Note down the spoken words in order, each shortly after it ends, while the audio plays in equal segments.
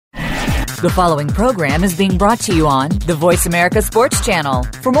The following program is being brought to you on the Voice America Sports Channel.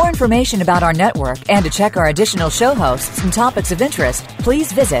 For more information about our network and to check our additional show hosts and topics of interest,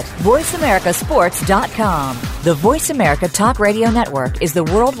 please visit voiceamericasports.com. The Voice America Talk Radio Network is the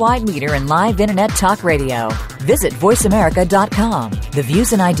worldwide leader in live Internet talk radio. Visit voiceamerica.com. The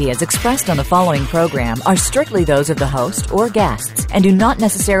views and ideas expressed on the following program are strictly those of the host or guests and do not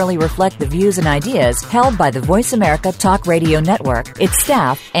necessarily reflect the views and ideas held by the Voice America Talk Radio Network, its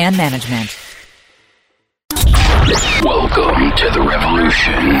staff, and management. Welcome to the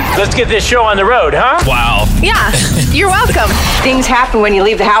revolution. Let's get this show on the road, huh? Wow. Yeah, you're welcome. Things happen when you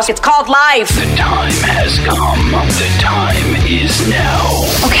leave the house. It's called life. The time has come. The time is now.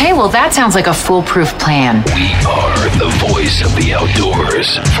 Okay, well, that sounds like a foolproof plan. We are the voice of the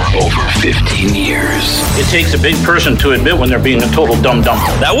outdoors for over 15 years. It takes a big person to admit when they're being a total dum-dum.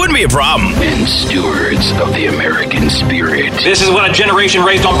 That wouldn't be a problem. And stewards of the American spirit. This is what a generation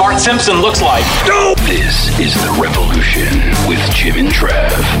raised on Bart Simpson looks like. This is the revolution with Jim and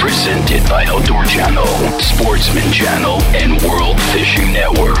Trav, presented by Outdoor Channel, Sportsman Channel, and World Fishing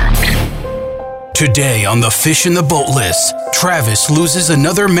Network. Today on the Fish and the Boatless, Travis loses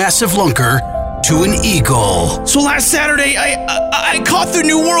another massive lunker to an eagle. So last Saturday, I caught the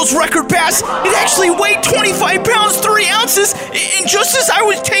new world's record bass. It actually weighed 25 pounds, 3 ounces. And just as I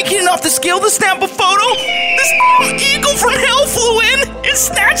was taking it off the scale to snap a photo, this eagle from hell flew in and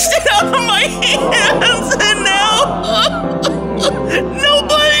snatched it out of my hands. And now,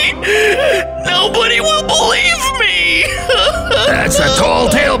 nobody will believe me. That's a tall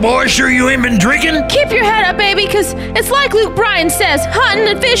tale, boy. Sure you ain't been drinking? Keep your head up, baby, because it's like Luke Bryan says, hunting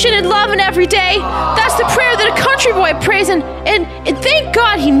and fishing and loving every day. That's the prayer that a country boy prays, and thank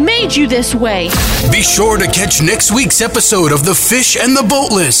God he made you this way. Be sure to catch next week's episode of The Fish and the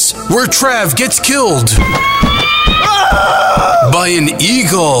Boatless, where Trav gets killed by an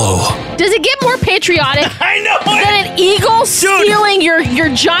eagle. Does it get more patriotic than an eagle stealing your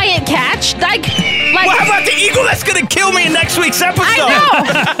giant catch? Like, well, how about the eagle that's going to kill me in next week's episode? I know.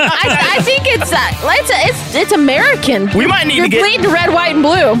 I think it's American. We might need You're to get... bleeding red, white, and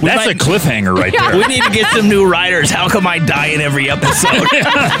blue. That's a cliffhanger right there. We need to get some new writers. How come I die in every episode?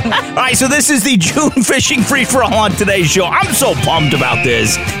 All right, so this is the June Fishing Free-For-All on today's show. I'm so pumped about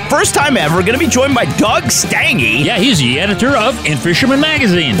this. First time ever, going to be joined by Doug Stange. Yeah, he's the editor of In Fisherman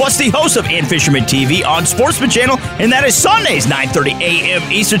Magazine. Plus the host of In Fisherman TV on Sportsman Channel, and that is Sundays, 9:30 a.m.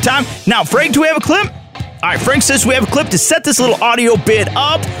 Eastern Time. Now, Frank, do we have a clip? All right, Frank says we have a clip to set this little audio bit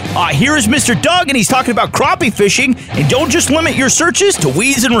up. Here is Mr. Doug, and he's talking about crappie fishing, and don't just limit your searches to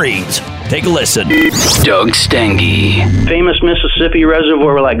weeds and reeds. Take a listen. Doug Stange. Famous Mississippi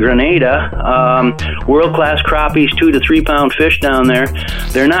reservoir like Grenada, world-class crappies, 2 to 3 pound fish down there.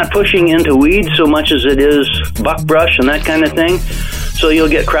 They're not pushing into weeds so much as it is buckbrush and that kind of thing. So you'll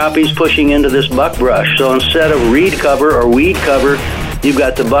get crappies pushing into this buckbrush. So instead of reed cover or weed cover, you've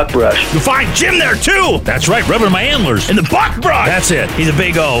got the buckbrush. You'll find Jim there, too. That's right, rubbing my antlers. In the buckbrush. That's it. He's a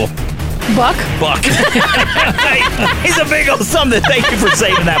big O. Buck. He's a big old something. Thank you for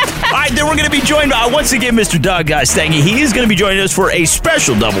saying that. All right, then we're going to be joined by, once again, Mr. Doug Stange. He is going to be joining us for a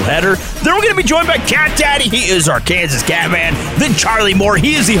special doubleheader. Then we're going to be joined by Cat Daddy. He is our Kansas Cat Man. Then Charlie Moore.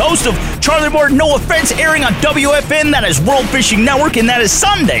 He is the host of Charlie Moore No Offense, airing on WFN. That is World Fishing Network, and that is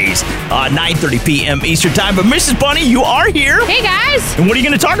Sundays, 9:30 p.m. Eastern Time. But Mrs. Bunny, you are here. Hey, guys. And what are you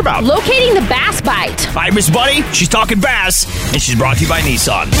going to talk about? Locating the bass bite. All right, Miss Bunny, she's talking bass, and she's brought to you by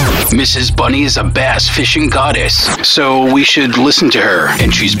Nissan. Mrs. Bunny is a bass fishing goddess, so we should listen to her.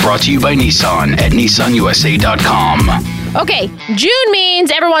 And she's brought to you by Nissan at nissanusa.com. Okay, June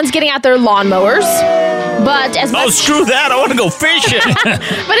means everyone's getting out their lawnmowers. But as much... Oh, screw that. I want to go fishing. But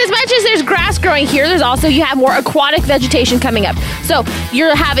as much as there's grass growing here, you have more aquatic vegetation coming up. So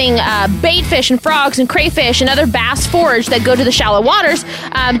you're having bait fish and frogs and crayfish and other bass forage that go to the shallow waters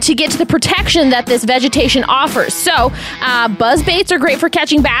to get to the protection that this vegetation offers. So buzz baits are great for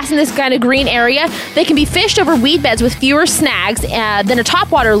catching bass in this kind of green area. They can be fished over weed beds with fewer snags than a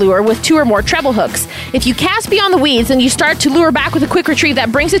topwater lure with 2 or more treble hooks. If you cast beyond the weeds, then you start to lure back with a quick retrieve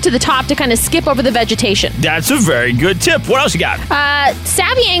that brings it to the top to kind of skip over the vegetation. That's a very good tip. What else you got?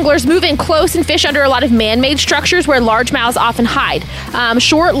 Savvy anglers move in close and fish under a lot of man-made structures where largemouths often hide.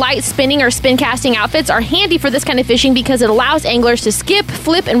 Short, light spinning or spin casting outfits are handy for this kind of fishing because it allows anglers to skip,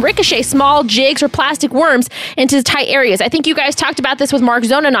 flip, and ricochet small jigs or plastic worms into tight areas. I think you guys talked about this with Mark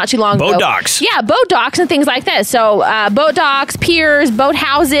Zona not too long ago. Boat docks. Yeah, boat docks and things like this. So boat docks, piers, boat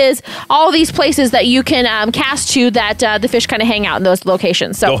houses, all these places that you you can cast to that the fish kind of hang out in those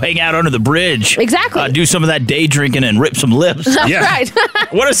locations. So go hang out under the bridge. Exactly. Do some of that day drinking and rip some lips. That's right.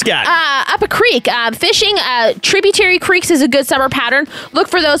 What else got? Up a creek. Fishing tributary creeks is a good summer pattern. Look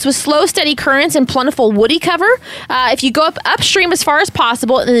for those with slow, steady currents and plentiful woody cover. If you go upstream as far as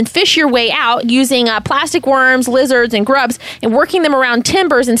possible and then fish your way out using plastic worms, lizards, and grubs and working them around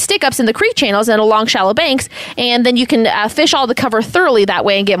timbers and stick-ups in the creek channels and along shallow banks, and then you can fish all the cover thoroughly that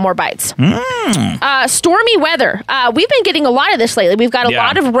way and get more bites. Stormy weather. We've been getting a lot of this lately. We've got a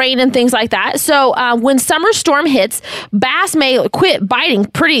lot of rain and things like that. So when summer storm hits, bass may quit biting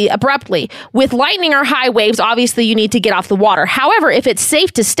pretty abruptly. With lightning or high waves, obviously you need to get off the water. However, if it's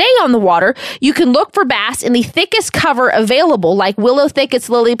safe to stay on the water, you can look for bass in the thickest cover available, like willow thickets,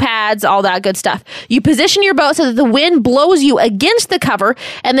 lily pads, all that good stuff. You position your boat so that the wind blows you against the cover,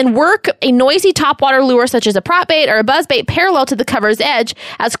 and then work a noisy topwater lure such as a prop bait or a buzz bait parallel to the cover's edge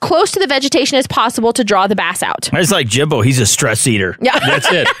as close to the vegetation as possible to draw the bass out. It's like Jimbo. He's a stress eater. Yeah. That's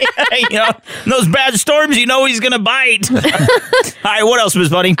it. Those bad storms, he's going to bite. All right, what else, Miss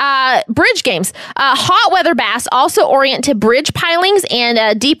Bunny? Bridge games. Hot weather bass also orient to bridge pilings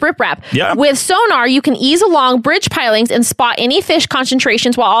and deep riprap. Yeah. With sonar, you can ease along bridge pilings and spot any fish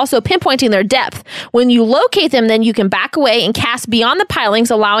concentrations while also pinpointing their depth. When you locate them, then you can back away and cast beyond the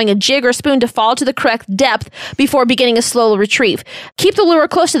pilings, allowing a jig or spoon to fall to the correct depth before beginning a slow retrieve. Keep the lure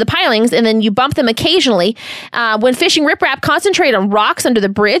close to the pilings, and then you bump them occasionally. When fishing riprap, concentrate on rocks under the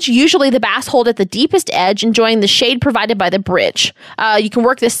bridge. Usually the bass hold at the deepest edge, enjoying the shade provided by the bridge. You can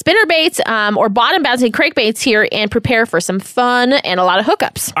work the spinner baits or bottom bouncing crankbaits here and prepare for some fun and a lot of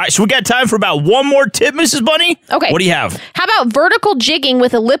hookups. All right, so we got time for about one more tip, Mrs. Bunny. Okay. What do you have? How about vertical jigging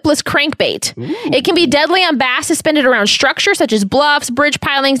with a lipless crankbait? Ooh. It can be deadly on bass suspended around structures such as bluffs, bridge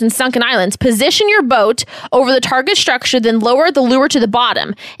pilings, and sunken islands. Position your boat over the target structure, then lower the lure to the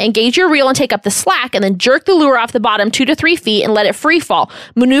bottom. Engage your reel and take up the slack, and then jerk the lure off the bottom 2 to 3 feet and let it free fall.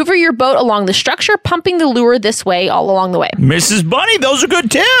 Maneuver your boat along the structure, pumping the lure this way all along the way. Mrs. Bunny, those are good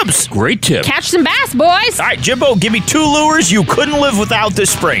tips. Great tip. Catch some bass, boys. All right, Jimbo, give me 2 lures you couldn't live without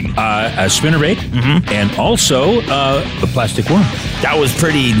this spring. A spinnerbait and also a plastic worm. That was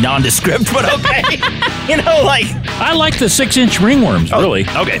pretty nondescript, but okay. I like the 6-inch ringworms, really.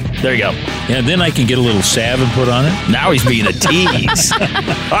 Okay, there you go. And then I can get a little salve and put on it. Now he's being a tease.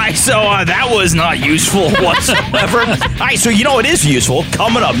 All right, so that was not useful whatsoever. All right, so it is useful.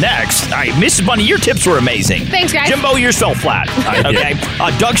 Coming up next, all right, Mrs. Bunny, your tips were amazing. Thanks, guys. Jimbo, yours fell flat. Okay.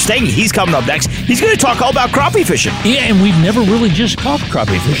 Doug Stange, he's coming up next. He's going to talk all about crappie fishing. Yeah, and we've never really just talked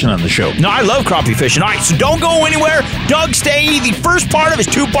crappie fishing on the show. No, I love crappie fishing. All right, so don't go anywhere. Doug Stange, the first part of his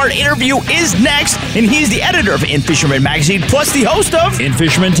 2-part interview is next, and he's the editor of In Fisherman Magazine, plus the host of In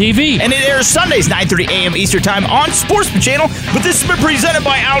Fisherman TV. And it airs Sundays, 9:30 a.m. Eastern Time on Sportsman Channel. But this has been presented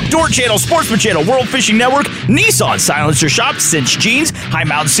by Outdoor Channel, Sportsman Channel, World Fishing Network, Nissan Silencer Shop, Cinch Jeans, High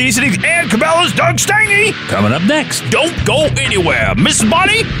Mountain Seasonings, and Cabela's Doug Stange. Coming up next. Don't go anywhere. Mrs.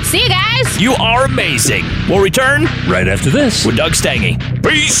 Bonnie. See you guys. You are amazing. We'll return right after this with Doug Stange.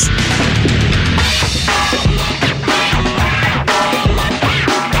 Peace.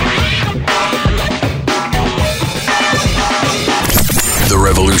 The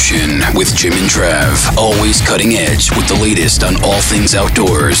Revolution with Jim and Trav. Always cutting edge with the latest on all things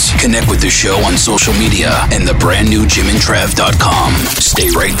outdoors. Connect with the show on social media and the brand new jimandtrav.com. Stay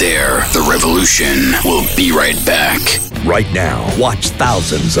right there. The Revolution will be right back. Right now, watch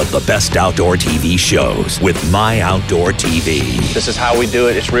thousands of the best outdoor TV shows with My Outdoor TV. This is how we do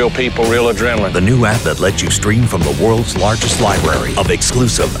it. It's real people, real adrenaline. The new app that lets you stream from the world's largest library of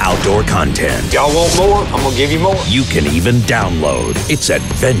exclusive outdoor content. Y'all want more? I'm going to give you more. You can even download. It's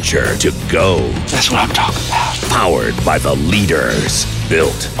adventure to go. That's what I'm talking about. Powered by the leaders.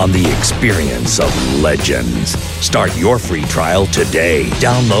 Built on the experience of legends. Start your free trial today.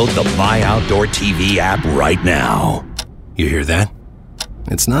 Download the My Outdoor TV app right now. You hear that?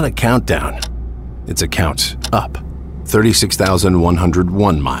 It's not a countdown. It's a count up.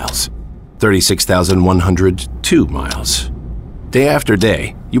 36,101 miles. 36,102 miles. Day after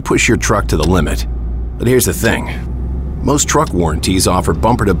day, you push your truck to the limit. But here's the thing. Most truck warranties offer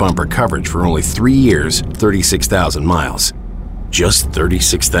bumper-to-bumper coverage for only 3 years, 36,000 miles. Just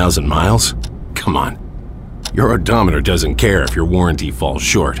 36,000 miles? Come on. Your odometer doesn't care if your warranty falls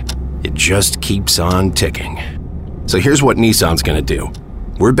short. It just keeps on ticking. So here's what Nissan's gonna do.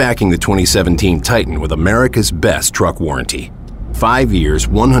 We're backing the 2017 Titan with America's best truck warranty. 5 years,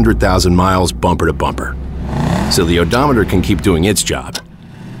 100,000 miles bumper to bumper. So the odometer can keep doing its job,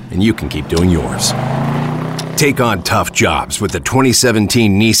 and you can keep doing yours. Take on tough jobs with the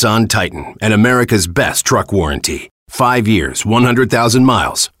 2017 Nissan Titan and America's best truck warranty. 5 years, 100,000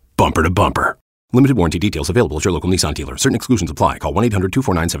 miles, bumper to bumper. Limited warranty details available at your local Nissan dealer. Certain exclusions apply. Call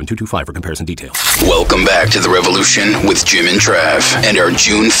 1-800-249-7225 for comparison details. Welcome back to The Revolution with Jim and Trav and our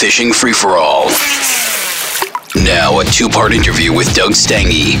June fishing free-for-all. Now, a two-part interview with Doug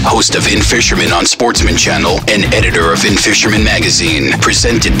Stange, host of In Fisherman on Sportsman Channel and editor of In Fisherman Magazine,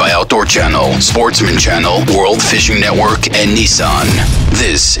 presented by Outdoor Channel, Sportsman Channel, World Fishing Network, and Nissan.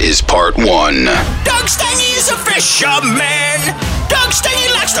 This is part one. Doug Stange is a fisherman. Doug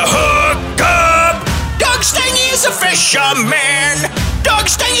Stange likes to hook up. Doug Stange is a fisherman. Doug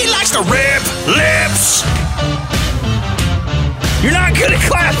Stange likes to rip lips. You're not good at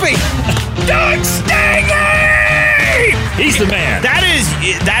clapping. Doug Stange! He's the man. That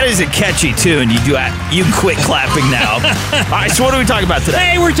is a catchy tune. You can quit clapping now. All right, so what are we talking about today?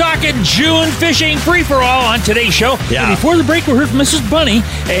 Hey, we're talking June fishing free-for-all on today's show. Yeah. And before the break, we heard from Mrs. Bunny,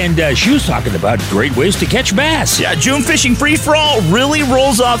 and she was talking about great ways to catch bass. Yeah, June fishing free-for-all really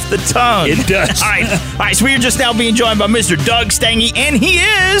rolls off the tongue. It does. All right, so we are just now being joined by Mr. Doug Stange, and he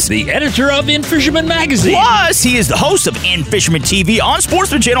is the editor of In Fisherman Magazine. Plus, he is the host of In Fisherman TV on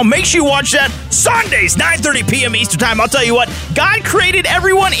Sportsman Channel. Make sure you watch that Sundays, 9:30 p.m. Eastern Time. I'll tell you what, God created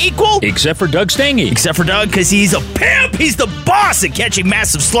everyone equal. Except for Doug Stange. Except for Doug, because he's a pimp. He's the boss at catching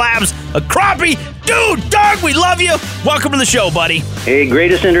massive slabs of crappie. Dude, Doug, we love you. Welcome to the show, buddy. Hey,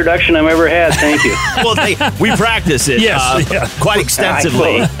 greatest introduction I've ever had. Thank you. Well, we practice it quite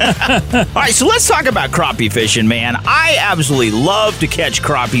extensively. All right, so let's talk about crappie fishing, man. I absolutely love to catch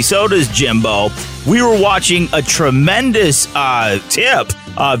crappie. So does Jimbo. We were watching a tremendous tip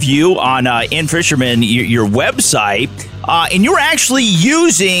of you on In Fisherman, your website, and you were actually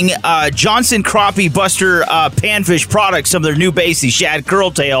using Johnson Crappie Buster Panfish products, some of their new baits, the Shad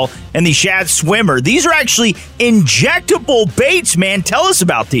Curltail and the Shad Swimmer. These are actually injectable baits, man. Tell us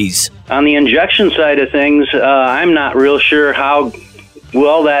about these. On the injection side of things, I'm not real sure how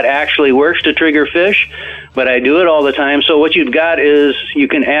well that actually works to trigger fish, but I do it all the time. So what you've got is you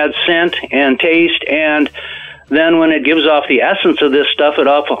can add scent and taste, and then when it gives off the essence of this stuff, it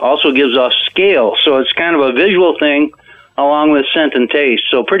also gives off scale. So it's kind of a visual thing along with scent and taste.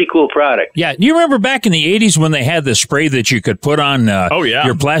 So pretty cool product. Yeah. Do you remember back in the 80s when they had the spray that you could put on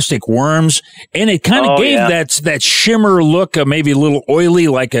your plastic worms? And it kind of gave that shimmer look, maybe a little oily,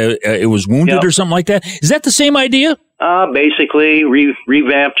 like it was wounded or something like that. Is that the same idea? Basically,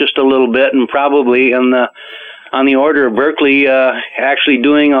 revamped just a little bit, and probably on the order of Berkeley actually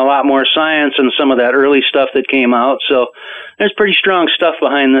doing a lot more science and some of that early stuff that came out. So there's pretty strong stuff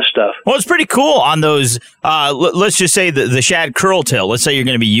behind this stuff. Well, it's pretty cool on those, let's just say the Shad Curltail. Let's say you're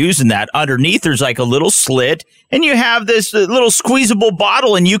going to be using that. Underneath, there's like a little slit, and you have this little squeezable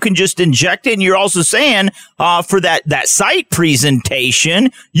bottle, and you can just inject it. And you're also saying for that sight presentation,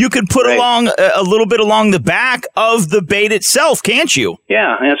 you could put along a little bit along the back of the bait itself, can't you?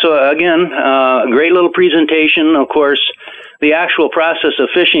 Yeah, and so again, a great little presentation. Of course, the actual process of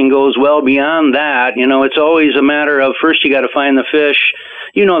fishing goes well beyond that. You know, it's always a matter of first you got to find the fish.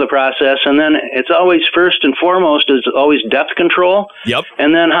 You know the process, and then it's always first and foremost is always depth control. Yep.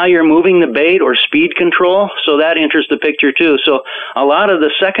 And then how you're moving the bait or speed control. So that enters the picture too. So a lot of the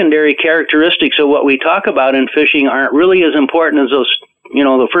secondary characteristics of what we talk about in fishing aren't really as important as those,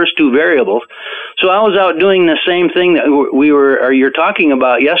 the first two variables. So I was out doing the same thing that you're talking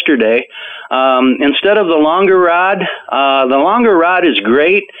about yesterday. Instead of the longer rod is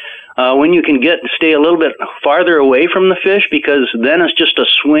great when you can stay a little bit farther away from the fish, because then it's just a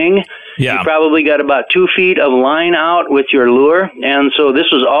swing. Yeah. You probably got about 2 feet of line out with your lure. And so this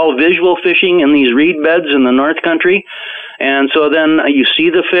was all visual fishing in these reed beds in the North Country. And so then you see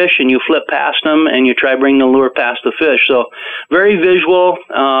the fish and you flip past them and you try bring the lure past the fish. So very visual,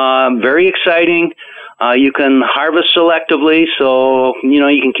 very exciting. You can harvest selectively, so,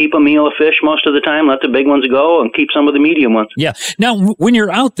 you can keep a meal of fish most of the time, let the big ones go, and keep some of the medium ones. Yeah. Now, when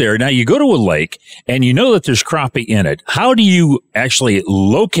you're out there, you go to a lake, and you know that there's crappie in it. How do you actually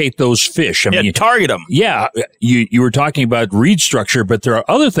locate those fish? You target them. Yeah. You were talking about reed structure, but there are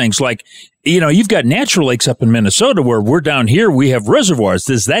other things like, you've got natural lakes up in Minnesota where we're down here, we have reservoirs.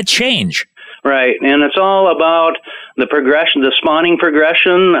 Does that change? Right. And it's all about the progression, the spawning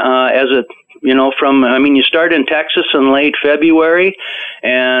progression, as it, you start in Texas in late February,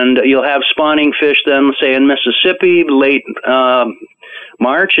 and you'll have spawning fish then, say, in Mississippi, late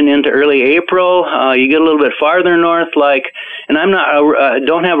March and into early April. You get a little bit farther north, and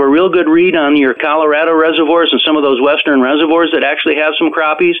don't have a real good read on your Colorado reservoirs and some of those western reservoirs that actually have some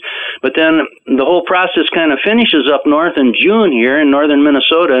crappies. But then the whole process kind of finishes up north in June here in northern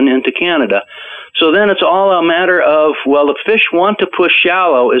Minnesota and into Canada. So then it's all a matter of, well, the fish want to push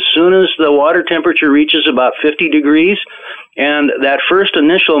shallow as soon as the water temperature reaches about 50 degrees. And that first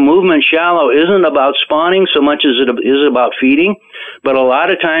initial movement shallow isn't about spawning so much as it is about feeding. But a lot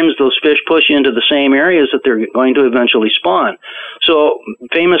of times those fish push into the same areas that they're going to eventually spawn. So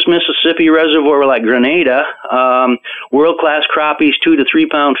famous Mississippi reservoir like Grenada, world-class crappies, 2 to 3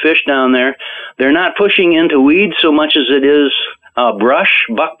 pound fish down there, they're not pushing into weeds so much as it is brush,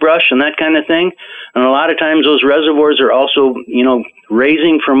 buckbrush, and that kind of thing. And a lot of times those reservoirs are also,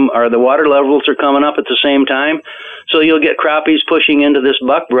 raising or the water levels are coming up at the same time. So you'll get crappies pushing into this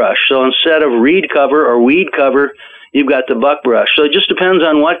buckbrush. So instead of reed cover or weed cover, you've got the buckbrush. So it just depends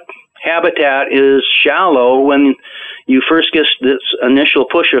on what habitat is shallow when you first get this initial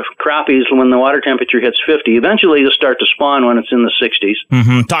push of crappies when the water temperature hits 50. Eventually, they'll start to spawn when it's in the 60s.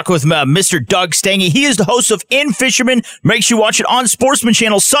 Mm-hmm. Talk with Mr. Doug Stange. He is the host of In Fisherman. Make sure you watch it on Sportsman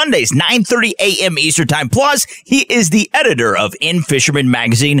Channel Sundays, 9:30 a.m. Eastern Time. Plus, he is the editor of In Fisherman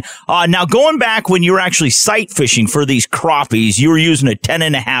magazine. Now, going back when you were actually sight fishing for these crappies, you were using a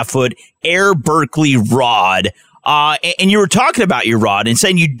 10.5-foot Air Berkeley rod. And you were talking about your rod and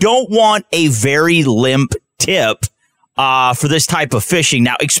saying you don't want a very limp tip for this type of fishing.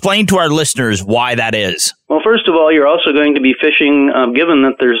 Now, explain to our listeners why that is. Well, first of all, you're also going to be fishing, given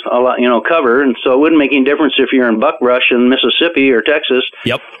that there's a lot, cover, and so it wouldn't make any difference if you're in buckbrush in Mississippi or Texas,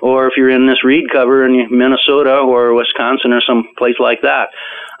 or if you're in this reed cover in Minnesota or Wisconsin or some place like that.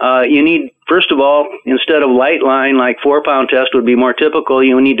 You need, first of all, instead of light line, like 4-pound test would be more typical,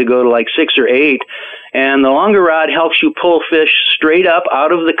 you need to go to like 6 or 8. And the longer rod helps you pull fish straight up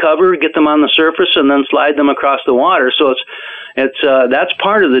out of the cover, get them on the surface, and then slide them across the water. So that's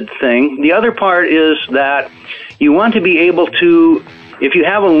part of the thing. The other part is that you want to be able to, if you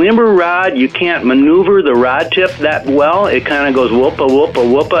have a limber rod, you can't maneuver the rod tip that well. It kind of goes whoopa, whoopa,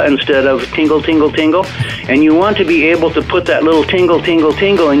 whoopa instead of tingle, tingle, tingle. And you want to be able to put that little tingle, tingle,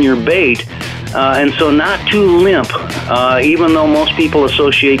 tingle in your bait. And so not too limp, even though most people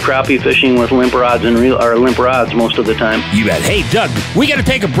associate crappie fishing with limp rods limp rods most of the time. You bet. Hey, Doug, we got to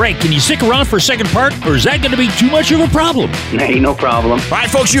take a break. Can you stick around for a second part, or is that going to be too much of a problem? Hey, no problem. All right,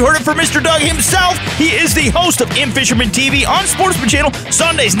 folks, you heard it from Mr. Doug himself. He is the host of In Fisherman TV on Sportsman Channel,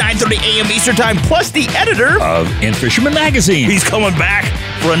 Sundays, 9:30 a.m. Eastern Time, plus the editor of In Fisherman magazine. He's coming back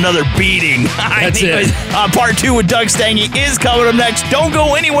for another beating. That's it. Part 2 with Doug Stange is coming up next. Don't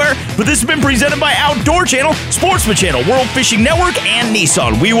go anywhere, but this has been presented by Outdoor Channel, Sportsman Channel, World Fishing Network, and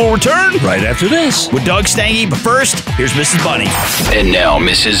Nissan. We will return right after this with Doug Stange, but first, here's Mrs. Bunny. And now,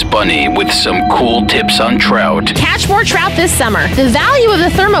 Mrs. Bunny with some cool tips on trout. Catch more trout this summer. The value of the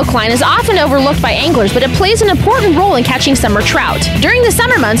thermocline is often overlooked by anglers, but it plays an important role in catching summer trout. During the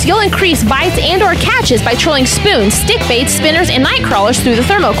summer months, you'll increase bites and or catches by trolling spoons, stick baits, spinners, and night crawlers through the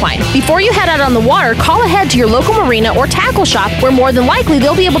thermocline. Before you head out on the water, call ahead to your local marina or tackle shop, where more than likely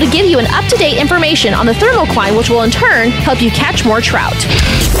they'll be able to give you an up-to-date information on the thermocline, which will in turn help you catch more trout.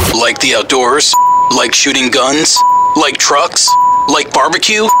 Like the outdoors? Like shooting guns? Like trucks? Like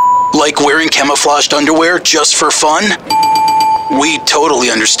barbecue? Like wearing camouflaged underwear just for fun? We totally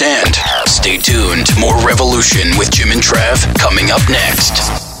understand. Stay tuned. More Revolution with Jim and Trav coming up next.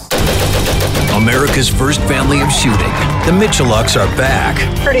 America's first family of shooting. The Mitchellucks are back.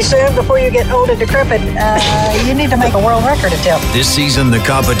 Pretty soon, before you get old and decrepit, you need to make a world record attempt. This season, the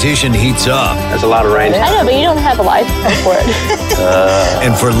competition heats up. There's a lot of rain. I know, but you don't have a license for it.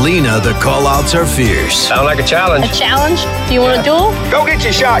 And for Lena, the call-outs are fierce. Sound like a challenge. A challenge? Do you want to duel? Go get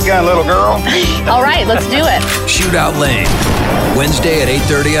your shotgun, little girl. All right, let's do it. Shootout Lane. Wednesday at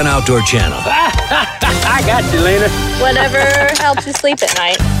 8:30 on Outdoor Channel. I got you, Lena. Whatever helps you sleep at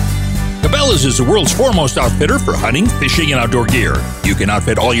night. Cabela's is the world's foremost outfitter for hunting, fishing, and outdoor gear. You can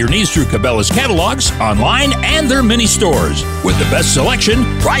outfit all your needs through Cabela's catalogs, online, and their mini stores. With the best selection,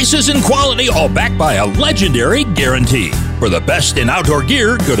 prices, and quality, all backed by a legendary guarantee. For the best in outdoor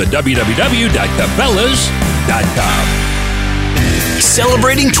gear, go to www.cabela's.com.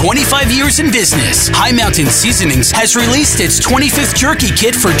 Celebrating 25 years in business, High Mountain Seasonings has released its 25th jerky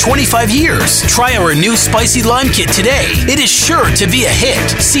kit for 25 years. Try our new spicy lime kit today. It is sure to be a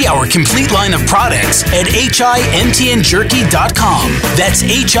hit. See our complete line of products at HIMTNjerky.com. That's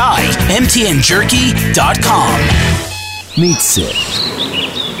HIMTNjerky.com. Meet Sid.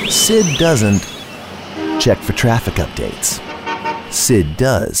 Sid doesn't check for traffic updates. Sid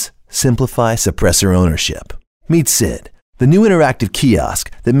does simplify suppressor ownership. Meet Sid, the new interactive kiosk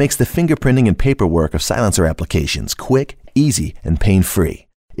that makes the fingerprinting and paperwork of silencer applications quick, easy, and pain-free.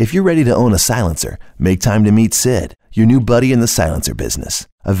 If you're ready to own a silencer, make time to meet Sid, your new buddy in the silencer business.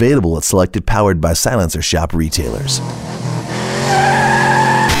 Available at selected Powered by Silencer shop retailers.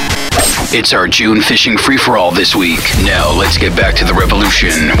 It's our June fishing free-for-all this week. Now, let's get back to the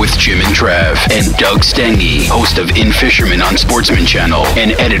revolution with Jim and Trav and Doug Stange, host of In Fisherman on Sportsman Channel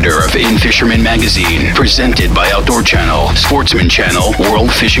and editor of In Fisherman Magazine, presented by Outdoor Channel, Sportsman Channel,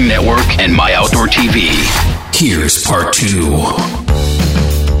 World Fishing Network, and My Outdoor TV. Here's part 2.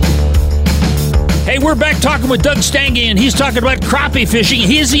 Hey, we're back talking with Doug Stange, and he's talking about crappie fishing.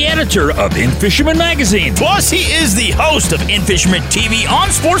 He is the editor of In Fisherman Magazine. Plus, he is the host of In Fisherman TV on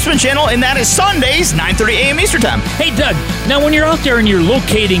Sportsman Channel, and that is Sundays, 9:30 a.m. Eastern Time. Hey, Doug, now when you're out there and you're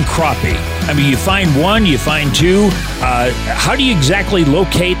locating crappie, I mean, you find one, you find two. How do you exactly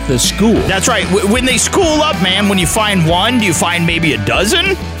locate the school? That's right. When they school up, man, when you find one, do you find maybe a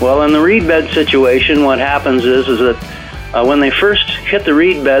dozen? Well, in the reed bed situation, what happens is that when they first hit the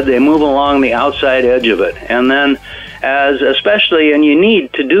reed bed, they move along the outside edge of it. And then and you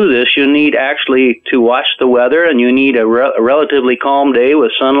need to do this, you need actually to watch the weather, and you need a relatively calm day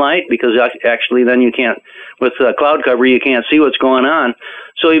with sunlight, because actually then you can't, with cloud cover, you can't see what's going on.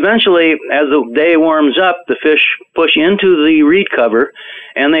 So eventually, as the day warms up, the fish push into the reed cover,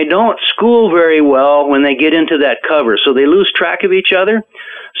 and they don't school very well when they get into that cover. So they lose track of each other.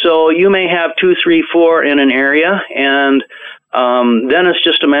 So you may have 2, 3, 4 in an area, and then it's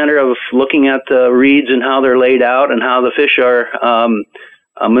just a matter of looking at the reeds and how they're laid out and how the fish are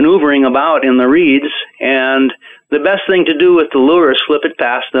maneuvering about in the reeds. And the best thing to do with the lure is flip it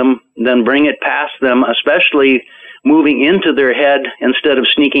past them, then bring it past them, especially moving into their head instead of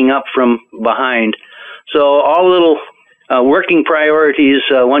sneaking up from behind. So all little working priorities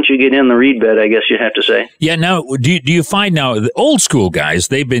once you get in the reed bed, I guess you'd have to say. Yeah, now, do you find now, the old school guys,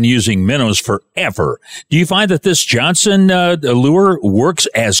 they've been using minnows forever. Do you find that this Johnson lure works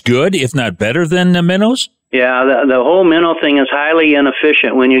as good, if not better, than minnows? Yeah, the whole minnow thing is highly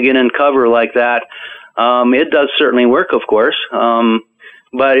inefficient when you get in cover like that. It does certainly work, of course.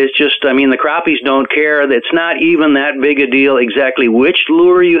 But it's just, I mean, the crappies don't care. It's not even that big a deal exactly which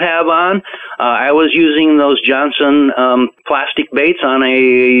lure you have on. I was using those Johnson plastic baits on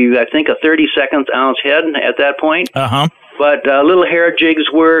I think a 32nd ounce head at that point. Uh-huh. But little hair jigs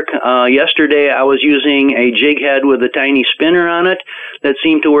work. Yesterday I was using a jig head with a tiny spinner on it that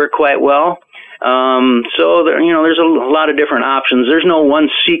seemed to work quite well. So there's a lot of different options. There's no one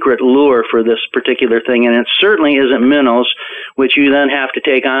secret lure for this particular thing, and it certainly isn't minnows, which you then have to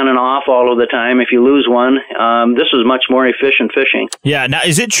take on and off all of the time if you lose one. This is much more efficient fishing. Yeah. Now,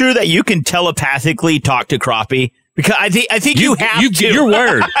 is it true that you can telepathically talk to crappie? Because I think you have to. You're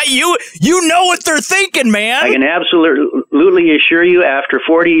wired. You know what they're thinking, man. I can absolutely assure you, after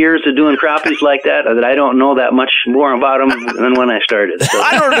 40 years of doing crappies like that I don't know that much more about them than when I started. So.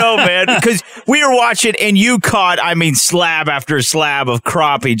 I don't know, man, because we were watching and you caught, slab after slab of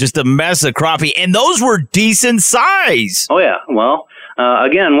crappie, just a mess of crappie, and those were decent size. Oh, yeah. Well,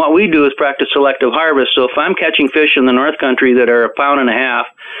 again, what we do is practice selective harvest. So if I'm catching fish in the North Country that are 1.5 pounds,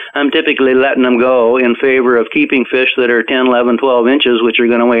 I'm typically letting them go in favor of keeping fish that are 10, 11, 12 inches, which are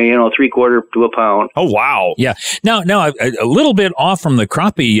going to weigh, 3/4 to a pound. Oh, wow. Yeah. Now, a little bit off from the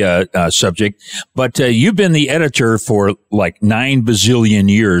crappie subject, but you've been the editor for like 9 bazillion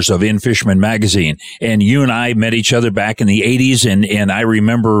years of In Fisherman Magazine, and you and I met each other back in the 80s, and I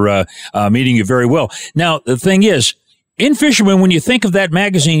remember meeting you very well. Now, the thing is, In Fisherman, when you think of that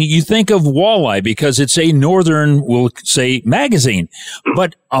magazine, you think of walleye because it's a northern, we'll say, magazine.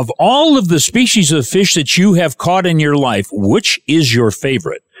 But of all of the species of fish that you have caught in your life, which is your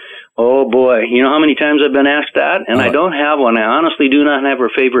favorite? Oh, boy. You know how many times I've been asked that? And I don't have one. I honestly do not have a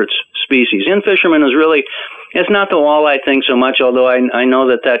favorite species. In Fisherman is really, it's not the walleye thing so much, although I know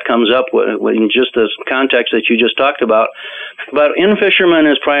that comes up in just the context that you just talked about. But In Fisherman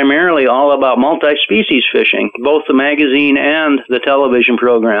is primarily all about multi-species fishing, both the magazine and the television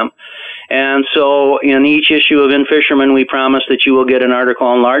program. And so in each issue of In Fisherman, we promise that you will get an article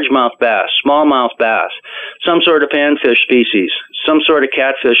on largemouth bass, smallmouth bass, some sort of panfish species, some sort of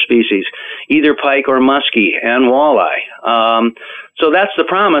catfish species, either pike or muskie, and walleye. So that's the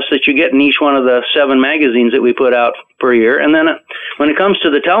promise that you get in each one of the 7 magazines that we put out per year. And then when it comes to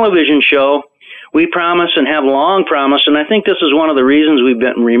the television show, we promise and have long promised, and I think this is one of the reasons we've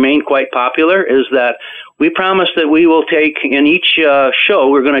remained quite popular, is that we promise that we will take, in each show,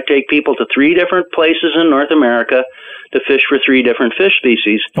 we're going to take people to 3 different places in North America to fish for 3 different fish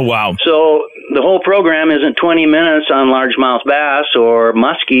species. Oh, wow. So the whole program isn't 20 minutes on largemouth bass or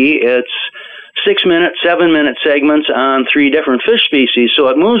muskie. It's 6-minute, 7-minute segments on 3 different fish species. So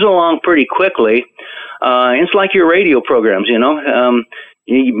it moves along pretty quickly. It's like your radio programs,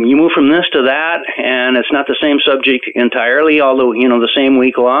 You move from this to that, and it's not the same subject entirely, although, the same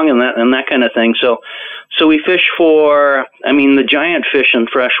week long and that kind of thing. So So we fish for, the giant fish in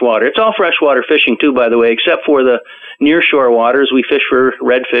freshwater. It's all freshwater fishing too, by the way, except for the nearshore waters. We fish for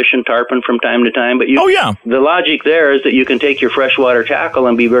redfish and tarpon from time to time. But the logic there is that you can take your freshwater tackle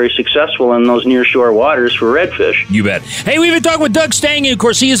and be very successful in those nearshore waters for redfish. You bet. Hey, we've been talking with Doug Stang, and of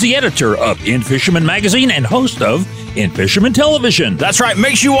course, he is the editor of In Fisherman Magazine and host of In Fisherman Television. That's right.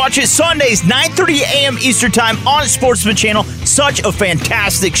 Make sure you watch it Sundays, 9:30 a.m. Eastern Time on Sportsman Channel. Such a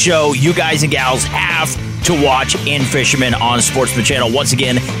fantastic show. You guys and gals have to watch In Fisherman on Sportsman Channel. Once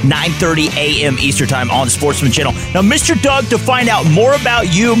again, 9:30 a.m. Eastern Time on Sportsman Channel. Now, Mr. Doug, to find out more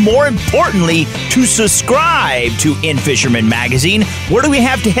about you, more importantly, to subscribe to In Fisherman Magazine, where do we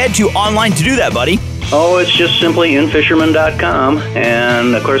have to head to online to do that, buddy? Oh, it's just simply infisherman.com.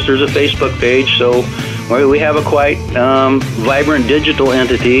 And, of course, there's a Facebook page, so we have a quite vibrant digital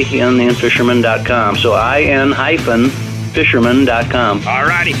entity in the infisherman.com. So in-fisherman.com. All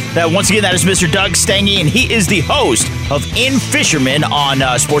righty. Once again, that is Mr. Doug Stange, and he is the host of In Fisherman on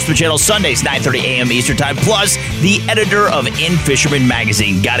Sportsman Channel Sundays, 9:30 a.m. Eastern Time, plus the editor of In Fisherman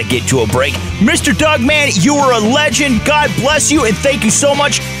Magazine. Got to get to a break. Mr. Doug, man, you were a legend. God bless you, and thank you so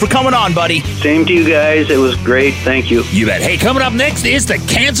much for coming on, buddy. Same to you guys. It was great. Thank you. You bet. Hey, coming up next is the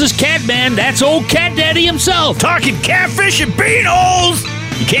Kansas Catman. That's old Cat Daddy himself. Talking catfish and beanholes.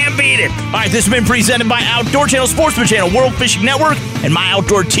 You can't beat it. All right, this has been presented by Outdoor Channel, Sportsman Channel, World Fishing Network, and My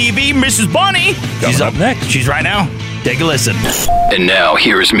Outdoor TV. Mrs. Bunny. She's up next. She's right now. Take a listen. And now,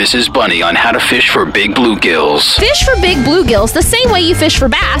 here's Mrs. Bunny on how to fish for big bluegills. Fish for big bluegills the same way you fish for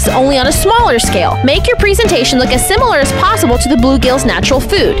bass, only on a smaller scale. Make your presentation look as similar as possible to the bluegill's natural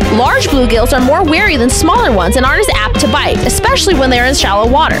food. Large bluegills are more wary than smaller ones and aren't as apt to bite, especially when they're in shallow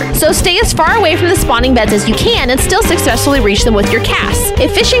water. So stay as far away from the spawning beds as you can and still successfully reach them with your casts.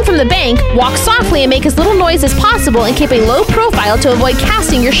 If fishing from the bank, walk softly and make as little noise as possible and keep a low profile to avoid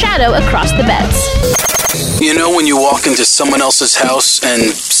casting your shadow across the beds. You know when you walk into someone else's house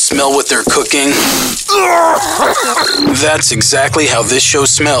and smell what they're cooking? That's exactly how this show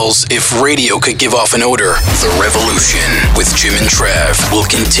smells if radio could give off an odor. The Revolution with Jim and Trav will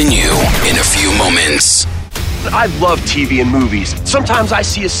continue in a few moments. I love TV and movies. Sometimes I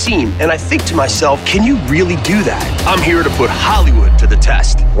see a scene and I think to myself, can you really do that? I'm here to put Hollywood to the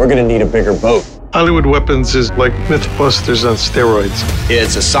test. We're gonna need a bigger boat. Hollywood Weapons is like Mythbusters on steroids.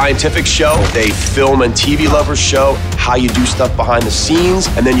 It's a scientific show. They film and TV lovers show how you do stuff behind the scenes,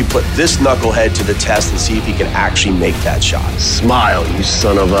 and then you put this knucklehead to the test and see if he can actually make that shot. Smile, you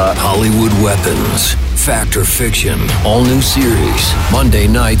son of a... Hollywood Weapons. Fact or Fiction. All new series. Monday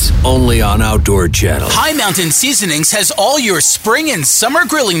nights only on Outdoor Channel. High Mountain Seasonings has all your spring and summer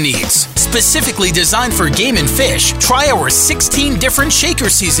grilling needs. Specifically designed for game and fish, try our 16 different shaker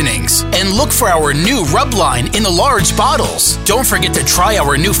seasonings. And look for our new rub line in the large bottles. Don't forget to try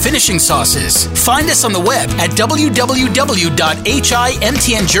our new finishing sauces. Find us on the web at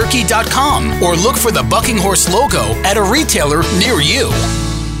www.himtnjerky.com or look for the Bucking Horse logo at a retailer near you.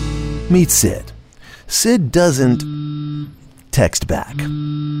 Meet Sid. Sid doesn't text back.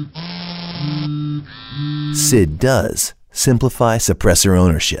 Sid does simplify suppressor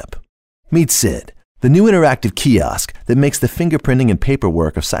ownership. Meet Sid, the new interactive kiosk that makes the fingerprinting and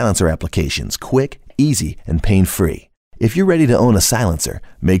paperwork of silencer applications quick, easy, and pain-free. If you're ready to own a silencer,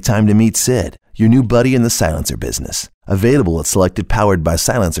 make time to meet Sid, your new buddy in the silencer business. Available at selected Powered by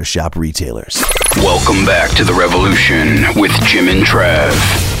Silencer shop retailers. Welcome back to The Revolution with Jim and Trav.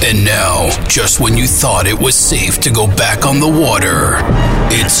 And now, just when you thought it was safe to go back on the water,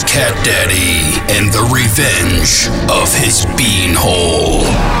 it's Cat Daddy and the revenge of his beanhole.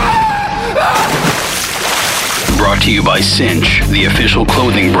 Brought to you by Cinch, the official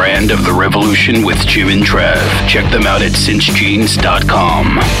clothing brand of The Revolution with Jim and Trav. Check them out at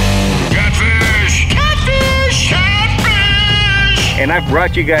cinchjeans.com. Catfish! Catfish! Catfish! And I've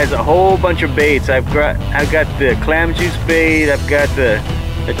brought you guys a whole bunch of baits. I've got the clam juice bait. I've got the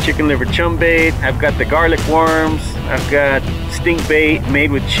chicken liver chum bait. I've got the garlic worms. I've got stink bait made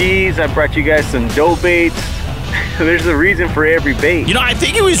with cheese. I brought you guys some dough baits. There's a reason for every bait. You know, I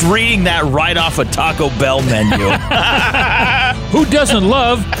think he was reading that right off a Taco Bell menu. Who doesn't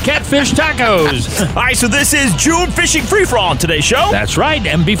love catfish tacos? All right, so this is June Fishing Free-For-All on today's show. That's right.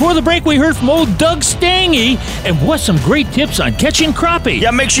 And before the break, we heard from old Doug Stange and what's some great tips on catching crappie.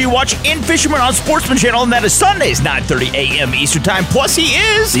 Yeah, make sure you watch In Fisherman on Sportsman Channel, and that is Sundays, 9:30 a.m. Eastern Time. Plus, he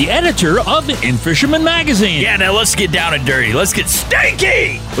is the editor of In Fisherman Magazine. Yeah, now let's get down and dirty. Let's get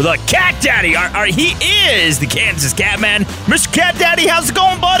stinky with a Cat Daddy. He is the Kansas Catman. Mr. Cat Daddy, how's it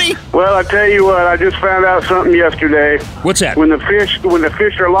going, buddy? Well, I tell you what, I just found out something yesterday. What's that? When the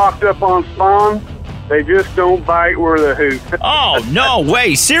fish are locked up on spawn, They just don't bite worth a hoot. Oh, no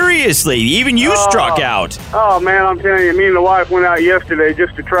way. Seriously. Even you struck out. Oh, man, I'm telling you, me and the wife went out yesterday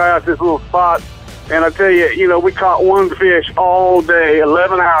just to try out this little spot. And I tell you, we caught one fish all day,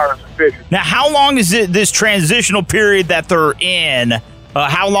 11 hours of fishing. Now, how long is it this transitional period that they're in?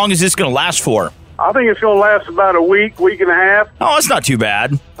 How long is this going to last for? I think it's going to last about a week and a half. Oh, that's not too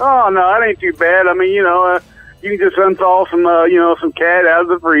bad. Oh, no, it ain't too bad. I mean, you can just unthaw some cat out of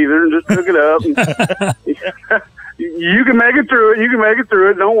the freezer and just cook it up. And you can make it through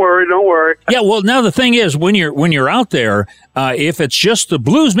it. Don't worry. Yeah, well, now the thing is, when you're out there, if it's just the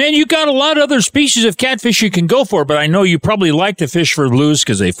blues, man, you got a lot of other species of catfish you can go for. But I know you probably like to fish for blues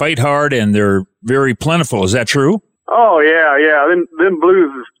because they fight hard and they're very plentiful. Is that true? Oh yeah. Them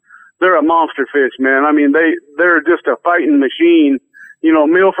blues, they're a monster fish, man. I mean, they're just a fighting machine.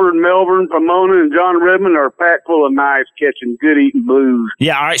 Milford, Melbourne, Pomona, and John Redmond are a pack full of knives catching good eating blues.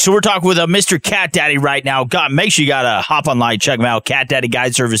 Yeah, all right. So we're talking with Mr. Cat Daddy right now. God, make sure you got to hop online, check him out,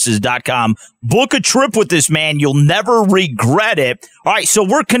 catdaddyguideservices.com. Book a trip with this man. You'll never regret it. All right, so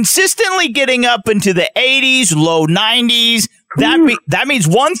we're consistently getting up into the 80s, low 90s. That means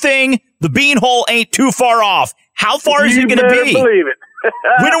one thing, the bean hole ain't too far off. How far is it going to be? Believe it.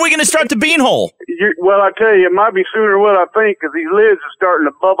 When are we going to start the bean hole? Well, I tell you, it might be sooner than what I think because these lids are starting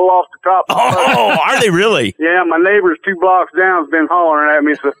to bubble off the top. Oh, are they really? Yeah, my neighbor's 2 blocks down has been hollering at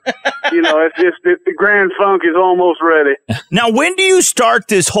me. So, the Grand Funk is almost ready. Now, when do you start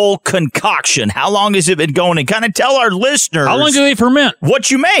this whole concoction? How long has it been going? And kind of tell our listeners. How long do they ferment?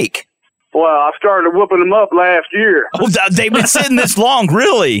 What you make? Well, I started whooping them up last year. Oh, they've been sitting this long,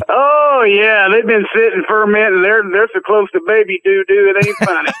 really? Oh, yeah. They've been sitting fermenting. They're so close to baby doo-doo, it ain't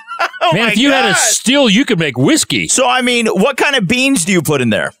funny. Man, if you had a still, you could make whiskey. So, I mean, what kind of beans do you put in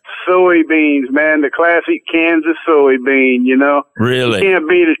there? Soybeans, man. The classic Kansas soybean, Really? You can't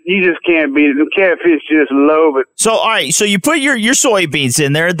beat it. You just can't beat it. The catfish just love it. So, all right. So you put your soybeans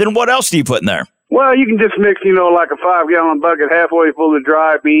in there. Then what else do you put in there? Well, you can just mix, like a 5-gallon bucket halfway full of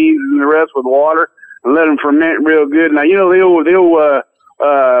dry beans and the rest with water and let them ferment real good. Now, the old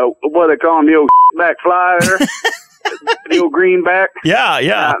what they call them, the old back fly there, the old greenback. Yeah.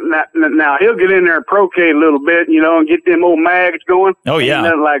 Now, he'll get in there and procate a little bit, and get them old mags going. Oh, yeah. Ain't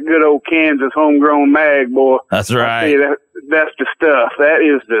nothing like good old Kansas homegrown mag, boy. That's right. That's the stuff. That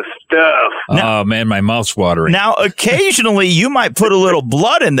is the stuff. Oh, man, my mouth's watering. Now, occasionally, you might put a little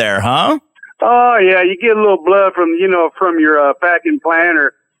blood in there, huh? Oh, yeah, you get a little blood from your packing plant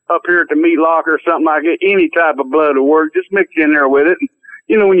or up here at the meat locker or something like that. Any type of blood will work. Just mix in there with it.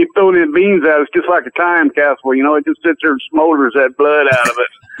 And, when you throw the beans out, it's just like a time capsule. It just sits there and smolders that blood out of it.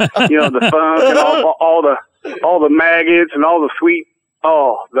 The funk and all the maggots and all the sweet.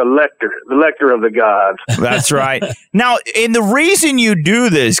 Oh, the lector of the gods. That's right. Now, and the reason you do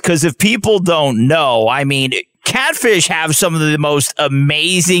this, because if people don't know, I mean, catfish have some of the most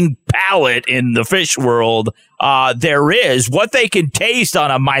amazing palate in the fish world there is. What they can taste on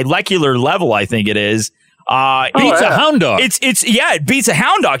a molecular level, I think it is. Beats a hound dog. It beats a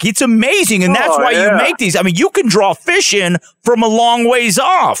hound dog. It's amazing, and that's why you make these. I mean, you can draw fish in from a long ways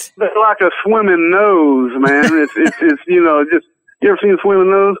off. It's like a swimming nose, man. It's just. You ever seen a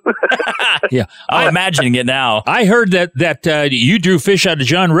swimming nose? Yeah, I'm imagining it now. I heard that you drew fish out of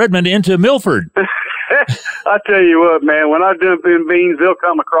John Redmond into Milford. I tell you what, man, when I dump in beans, they'll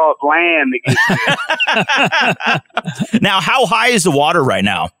come across land to get Now, how high is the water right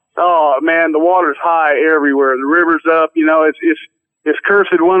now? Oh, man, the water's high everywhere. The river's up. It's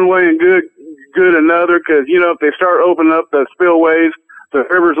cursed one way and good another because, if they start opening up the spillways, the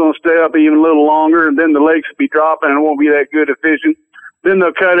river's going to stay up even a little longer, and then the lakes will be dropping, and it won't be that good at fishing. Then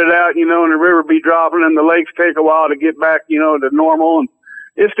they'll cut it out, and the river be dropping, and the lakes take a while to get back, to normal. And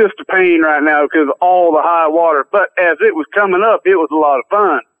it's just a pain right now because of all the high water. But as it was coming up, it was a lot of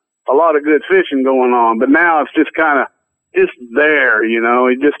fun, a lot of good fishing going on. But now it's just kind of just there,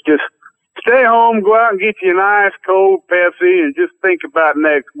 just stay home, go out and get you a nice cold Pepsi and just think about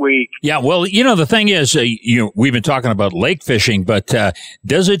next week. Yeah, well, the thing is, we've been talking about lake fishing, but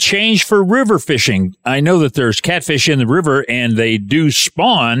does it change for river fishing? I know that there's catfish in the river and they do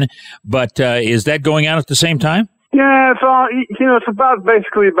spawn, but is that going out at the same time? Yeah, it's all, it's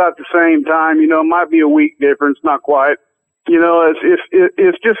basically about the same time. It might be a week difference, not quite.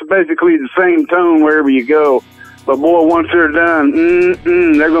 It's just basically the same tone wherever you go. But boy, once they're done,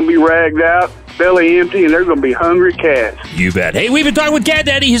 they're going to be ragged out, belly empty, and they're going to be hungry cats. You bet. Hey, we've been talking with Cat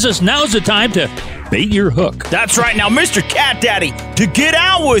Daddy. He says now's the time to bait your hook. That's right. Now, Mr. Cat Daddy, to get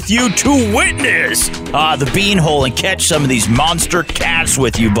out with you to witness the beanhole and catch some of these monster cats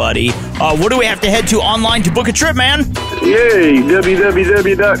with you, buddy, what do we have to head to online to book a trip, man? Yay,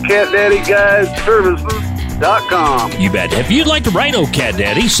 www.catdaddyguideservices.com. You bet. If you'd like to write Cat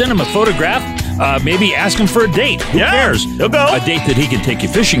Daddy, send him a photograph. Maybe ask him for a date. Who cares? He'll go. A date that he can take you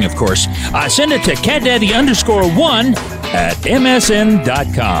fishing, of course. Send it to catdaddy_1 at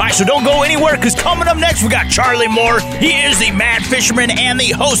msn.com. All right, so don't go anywhere, because coming up next, we got Charlie Moore. He is the Mad Fisherman and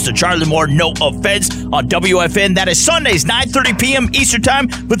the host of Charlie Moore, No Offense, on WFN. That is Sundays, 9:30 p.m. Eastern Time.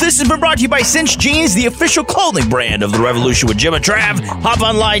 But this has been brought to you by Cinch Jeans, the official clothing brand of The Revolution with Jim and Trav. Hop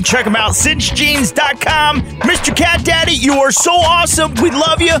online, check them out, cinchjeans.com. Mr. Cat Daddy, you are so awesome. We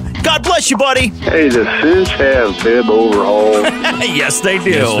love you. God bless you, buddy. Hey, does Cinch have bib overhaul? Yes, they do.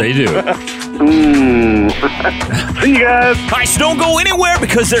 Yes, they do. See you guys. All right, so don't go anywhere,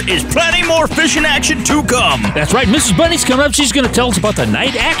 because there is plenty more fishing action to come. That's right. Mrs. Bunny's coming up. She's going to tell us about the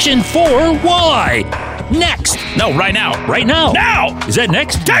night action for walleye. Next. No, right now. Right now. Now. Is that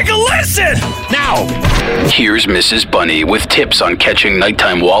next? Take a listen. Now. Here's Mrs. Bunny with tips on catching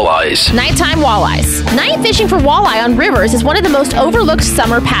nighttime walleyes. Nighttime walleyes. Night fishing for walleye on rivers is one of the most overlooked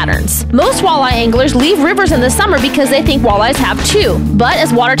summer patterns. Most walleye anglers leave rivers in the summer because they think walleyes have two. But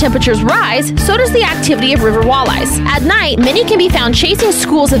as water temperatures rise, so does the activity of river walleyes. At night, many can be found chasing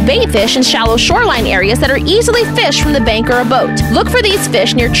schools of bait fish in shallow shoreline areas that are easily fished from the bank or a boat. Look for these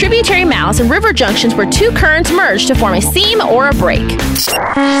fish near tributary mouths and river junctions where two currents merge to form a seam or a break.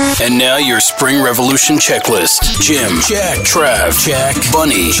 And now your Spring Revolution checklist. Jim, check. Trav, check.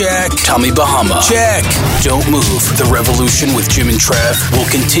 Bunny, check. Tommy Bahama, check. Don't move. The Revolution with Jim and Trav will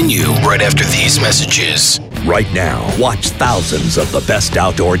continue right after these messages. Right now, watch thousands of the best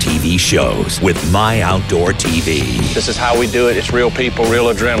outdoor TV shows with My Outdoor TV. This is how we do it. It's real people,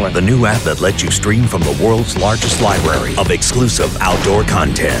 real adrenaline. The new app that lets you stream from the world's largest library of exclusive outdoor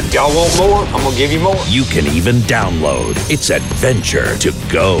content. Y'all want more? I'm going to give you more. You can even download. It's adventure to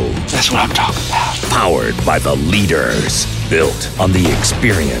go. That's what I'm talking about. Powered by the leaders. Built on the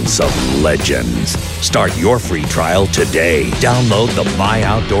experience of legends. Start your free trial today. Download the My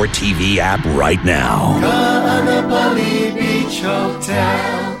Outdoor TV app right now.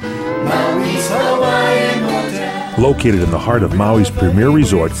 Located in the heart of Maui's premier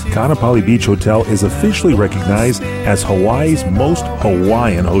resort, Kaanapali Beach Hotel is officially recognized as Hawaii's most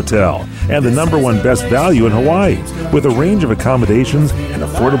Hawaiian hotel and the #1 best value in Hawaii. With a range of accommodations and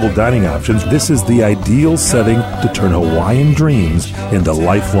affordable dining options, this is the ideal setting to turn Hawaiian dreams into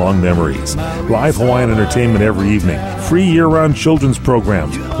lifelong memories. Live Hawaiian entertainment every evening, free year-round children's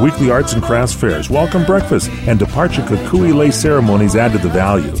programs, weekly arts and crafts fairs, welcome breakfast, and departure kukui lei ceremonies add to the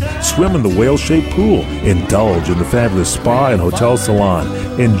value. Swim in the whale-shaped pool, indulge in the fabulous spa and hotel salon.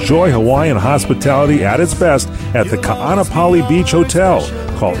 Enjoy Hawaiian hospitality at its best at the Kaanapali Beach Hotel.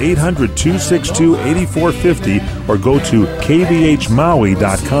 Call 800-262-8450 or go to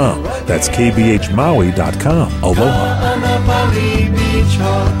kbhmaui.com. That's kbhmaui.com. Aloha. Kaanapali Beach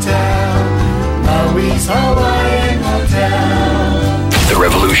Hotel, Maui's Hawaiian Hotel. The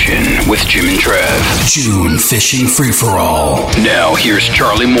Revolution with Jim and Trav. June Fishing Free-for-All. Now, here's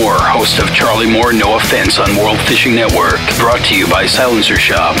Charlie Moore, host of Charlie Moore No Offense on World Fishing Network. Brought to you by Silencer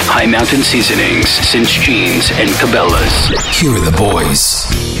Shop, High Mountain Seasonings, Cinch Jeans, and Cabela's. Here are the boys.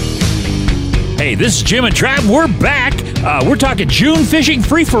 Hey, this is Jim and Trav. We're back. We're talking June fishing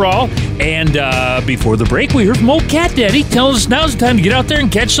free-for-all. And before the break, we heard from old Cat Daddy telling us now's the time to get out there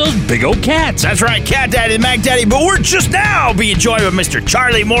and catch those big old cats. That's right, Cat Daddy and Mac Daddy. But we're just now being joined by Mr.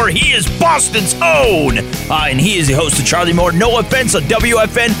 Charlie Moore. He is Boston's own. And he is the host of Charlie Moore No Offense on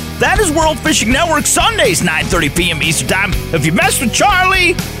WFN. That is World Fishing Network, Sundays, 9:30 p.m. Eastern Time. If you mess with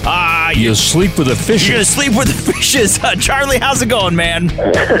Charlie, you'll sleep with the fishes. You're going to sleep with the fishes. Charlie, how's it going, man?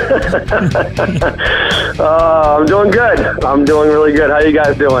 I'm doing good. I'm doing really good. How you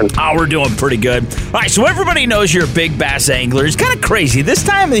guys doing? Oh, we're doing pretty good. All right, so everybody knows you're a big bass angler. It's kind of crazy. This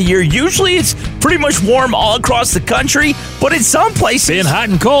time of the year, usually it's pretty much warm all across the country, but in some places... Been hot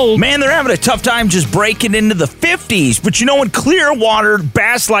and cold. Man, they're having a tough time just breaking into the 50s. But you know, in clear water,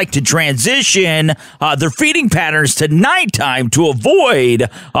 bass like to transition their feeding patterns to nighttime to avoid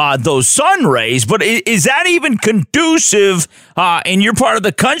those sun rays. But is that even conducive in your part of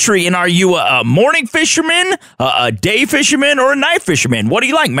the country? And are you a morning fisherman, a day fisherman, or a night fisherman? What do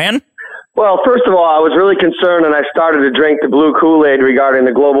you like, man? Well, first of all, I was really concerned, and I started to drink the blue Kool-Aid regarding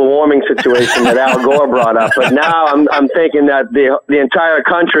the global warming situation that Al Gore brought up. But now I'm thinking that the entire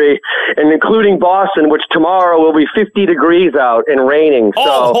country, and including Boston, which tomorrow will be 50 degrees out and raining.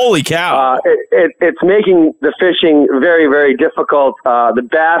 Oh, holy cow! It's making the fishing very, very difficult. The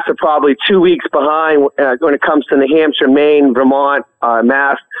bass are probably 2 weeks behind when it comes to New Hampshire, Maine, Vermont,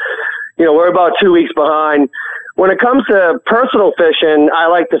 Mass. We're about 2 weeks behind. When it comes to personal fishing, I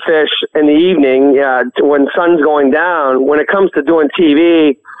like to fish in the evening when sun's going down. When it comes to doing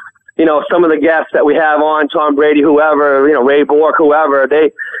TV, some of the guests that we have on, Tom Brady, whoever, Ray Bork, whoever, they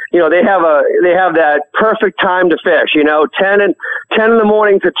have that perfect time to fish. 10 in the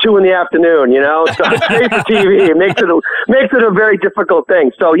morning to 2 in the afternoon. So it's great for TV. It makes it a very difficult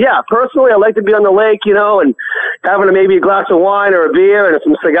thing. So yeah, personally, I like to be on the lake, and having maybe a glass of wine or a beer and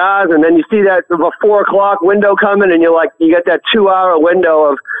some cigars, and then you see that 4 o'clock window coming, and you get that 2 hour window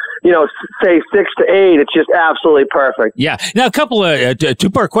of, say 6 to 8. It's just absolutely perfect. Yeah. Now, a couple of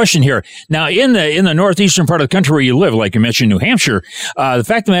two-part question here. Now, in the northeastern part of the country where you live, like you mentioned, New Hampshire, the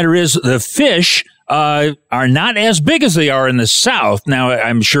fact of the matter is the fish are not as big as they are in the South. Now,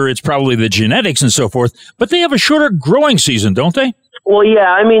 I'm sure it's probably the genetics and so forth, but they have a shorter growing season, don't they? Well,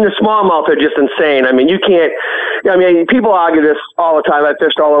 yeah. The smallmouth are just insane. You can't. People argue this all the time. I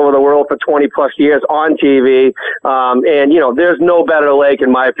fished all over the world for 20 plus years on TV, and there's no better lake,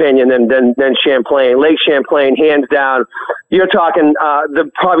 in my opinion, than Champlain. Lake Champlain, hands down. You're talking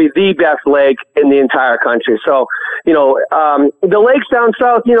probably the best lake in the entire country. So, the lakes down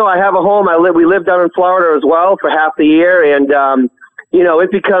south. I have a home. We live down in Florida as well for half the year, and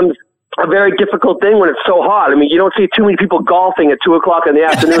it becomes a very difficult thing when it's so hot. You don't see too many people golfing at 2 o'clock in the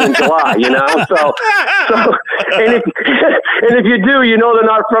afternoon in July, So and if you do, they're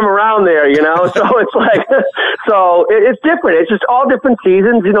not from around there, So it's like, so it's different. It's just all different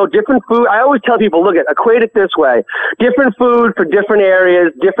seasons, different food. I always tell people, equate it this way: different food for different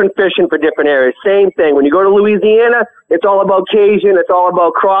areas, different fishing for different areas. Same thing. When you go to Louisiana, it's all about Cajun. It's all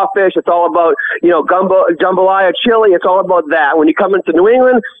about crawfish. It's all about, jambalaya chili. It's all about that. When you come into New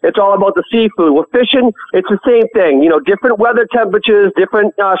England, it's all about the seafood. With fishing, it's the same thing. Different weather temperatures,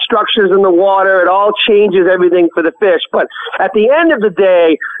 different structures in the water. It all changes everything for the fish. But at the end of the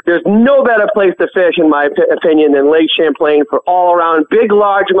day, there's no better place to fish, in my opinion, than Lake Champlain for all around big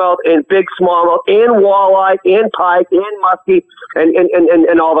largemouth and big smallmouth and walleye and pike and muskie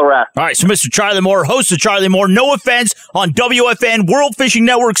and all the rest. All right, so Mr. Charlie Moore, host of Charlie Moore, No Offense, on WFN World Fishing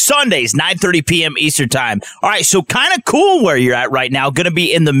Network Sundays, 9:30 p.m. Eastern Time. All right, so kind of cool where you're at right now. Going to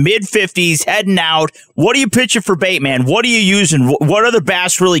be in the mid-50s, heading out. What are you pitching for bait, man? What are you using? What other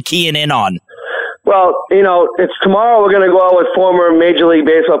bass really keying in on? Well, it's tomorrow. We're going to go out with former Major League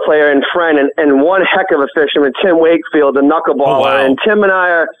Baseball player and friend and one heck of a fisherman, Tim Wakefield, the knuckleballer. Oh, wow. And Tim and I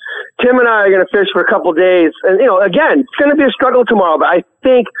are going to fish for a couple days. And, again, it's going to be a struggle tomorrow, but I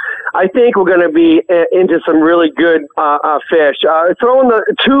think we're going to be into some really good fish. Throwing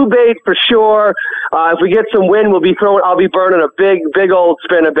the 2 bait for sure. If we get some wind, I'll be burning a big old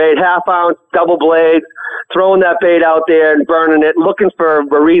spinner bait, 1/2 ounce, double blades, throwing that bait out there and burning it, looking for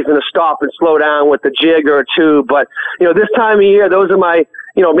a reason to stop and slow down with the jig or 2. But, this time of year, those are my,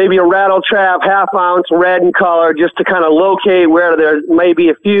 maybe a rattle trap, 1/2 ounce, red in color, just to kind of locate where there may be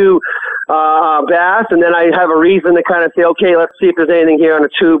a few bass, and then I have a reason to kind of say, okay, let's see if there's anything here on a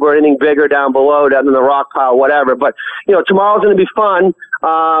tube or anything bigger down below, down in the rock pile, whatever. But, tomorrow's going to be fun,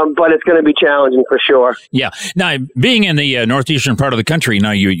 but it's going to be challenging for sure. Yeah. Now, being in the northeastern part of the country,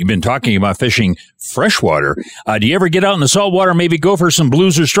 now you've been talking about fishing freshwater. Do you ever get out in the saltwater, maybe go for some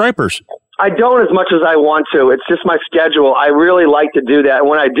blues or stripers? I don't as much as I want to. It's just my schedule. I really like to do that. And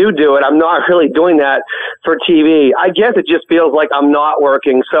when I do it, I'm not really doing that for TV. I guess it just feels like I'm not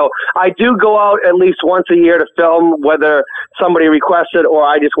working. So I do go out at least once a year to film, whether somebody requests it or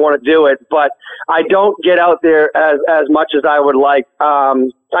I just want to do it. But I don't get out there as much as I would like.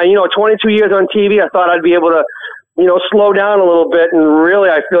 22 years on TV, I thought I'd be able to, slow down a little bit. And really,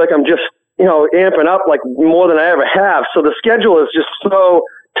 I feel like I'm just, amping up like more than I ever have. So the schedule is just so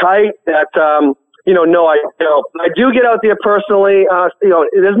tight that I do get out there personally.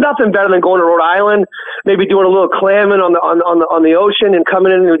 There's nothing better than going to Rhode Island, maybe doing a little clamming on the ocean and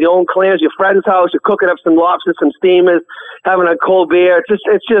coming in with your own clams, your friend's house, you're cooking up some lobsters, some steamers, having a cold beer.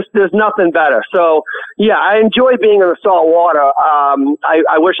 It's just there's nothing better. So yeah, I enjoy being in the salt water.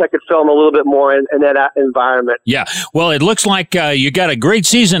 I wish I could film a little bit more in that environment. Yeah, well, it looks like you got a great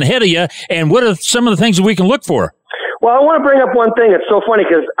season ahead of you. And what are some of the things that we can look for? Well, I want to bring up one thing. It's so funny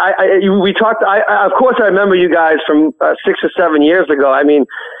because we talked. Of course, I remember you guys from 6 or 7 years ago.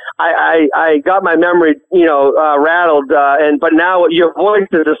 I got my memory, rattled, but now your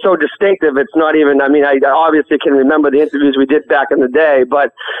voices are so distinctive. It's not even. I mean, I obviously can remember the interviews we did back in the day,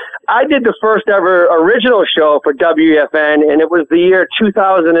 but I did the first ever original show for WFN, and it was the year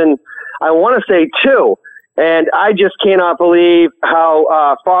 2000, and I want to say 2. And I just cannot believe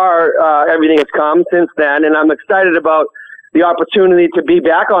how far everything has come since then, and I'm excited about the opportunity to be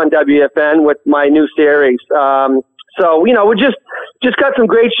back on WFN with my new series. So, we just got some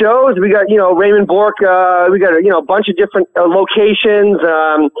great shows. We got, Raymond Bork. We got, a bunch of different locations.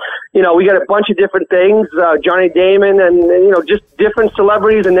 We got a bunch of different things. Johnny Damon and, just different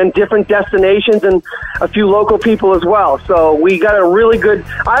celebrities and then different destinations and a few local people as well. So we got a really good,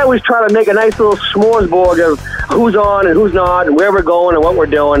 I always try to make a nice little smorgasbord of who's on and who's not and where we're going and what we're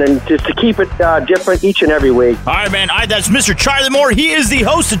doing and just to keep it different each and every week. All right, man. That's Mr. Charlie Moore. He is the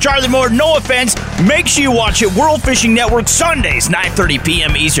host of Charlie Moore. No offense. Make sure you watch it. World Fishing Network, Sundays, 9:30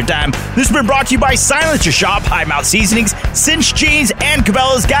 p.m. Eastern Time. This has been brought to you by Silencer Shop, High Mouth Seasonings, Cinch Jeans, and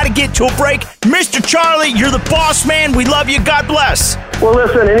Cabela's. Got to get to a break. Mr. Charlie, you're the boss, man. We love you. God bless. Well,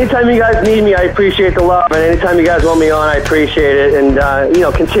 listen, anytime you guys need me, I appreciate the love. And anytime you guys want me on, I appreciate it. And,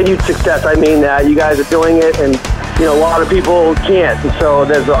 continued success. I mean that. You guys are doing it, and, a lot of people can't. And so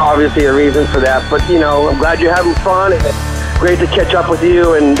there's obviously a reason for that. But, I'm glad you're having fun. It's great to catch up with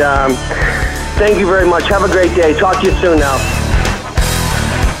you. And thank you very much. Have a great day. Talk to you soon now.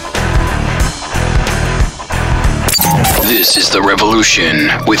 This is The Revolution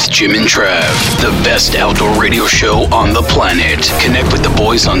with Jim and Trav, the best outdoor radio show on the planet. Connect with the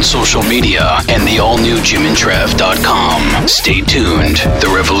boys on social media and the all-new jimandtrav.com. Stay tuned. The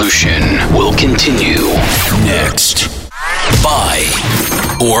Revolution will continue next. Buy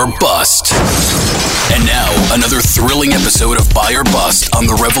or bust. And now, another thrilling episode of Buy or Bust on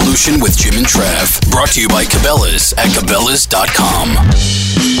The Revolution with Jim and Trav. Brought to you by Cabela's at Cabela's.com.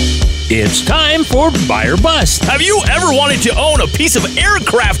 It's time for Buy or Bust. Have you ever wanted to own a piece of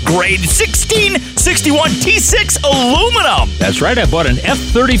aircraft grade 1661 T6 aluminum? That's right. I bought an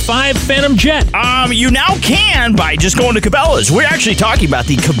F-35 Phantom jet. You now can by just going to Cabela's. We're actually talking about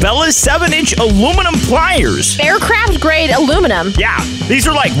the Cabela's 7-inch aluminum pliers. Aircraft grade aluminum. Yeah, these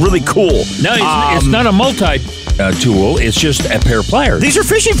are like really cool. No, it's not a multi-tool. It's just a pair of pliers. These are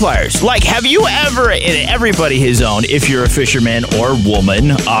fishing pliers. Like, have you ever, and everybody his own, if you're a fisherman or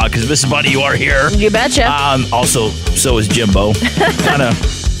woman, because this is Buddy, you are here. You betcha. Also, so is Jimbo.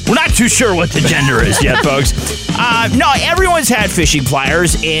 We're not too sure what the gender is yet, folks. No, everyone's had fishing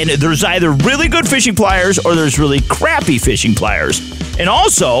pliers, and there's either really good fishing pliers or there's really crappy fishing pliers. And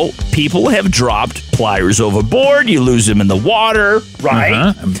also, people have dropped pliers overboard. You lose them in the water, right?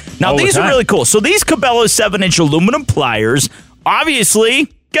 Uh-huh. Now, these are really cool. So these Cabela's 7-inch aluminum pliers,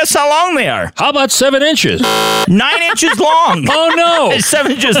 obviously, guess how long they are? How about 7 inches? 9 inches long. Oh, no.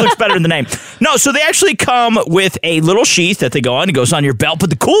 7 inches looks better in the name. No, so they actually come with a little sheath that they go on. It goes on your belt. But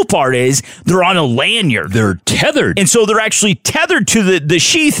the cool part is they're on a lanyard. They're tethered. And so they're actually tethered to the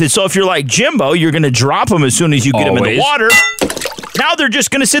sheath. And so if you're like Jimbo, you're going to drop them as soon as you get them in the water. Now they're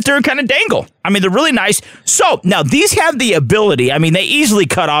just going to sit there and kind of dangle. I mean, they're really nice. So now these have the ability. I mean, they easily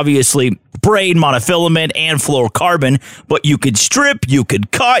cut, obviously, braid, monofilament, and fluorocarbon, but you could strip, you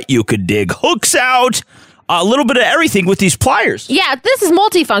could cut, you could dig hooks out, a little bit of everything with these pliers. Yeah, this is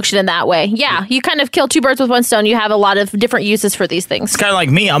multifunction in that way. Yeah, you kind of kill two birds with one stone. You have a lot of different uses for these things. It's kind of like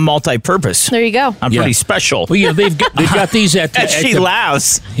me. I'm multi-purpose. There you go. I'm pretty special. Well, yeah, they've got these at... She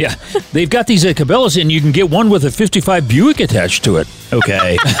laughs. Yeah, they've got these at Cabela's, and you can get one with a 55 Buick attached to it.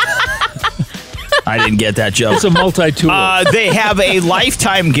 Okay. I didn't get that joke. It's a multi-tool. They have a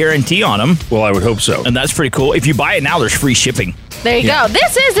lifetime guarantee on them. Well, I would hope so. And that's pretty cool. If you buy it now, there's free shipping. There you go.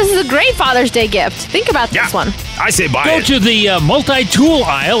 This is a great Father's Day gift. Think about this one. I say buy Go it. to the multi-tool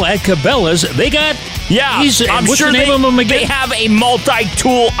aisle at Cabela's. They got these. I'm what's sure the name of them again? They have a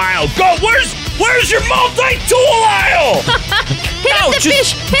multi-tool aisle. Go. Where's your multi-tool aisle? Hit up the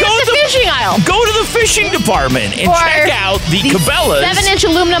fishing aisle. Go to the fishing department and check out the Cabela's 7-inch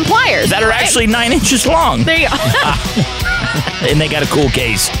aluminum pliers that are actually 9 inches long. There you go. And they got a cool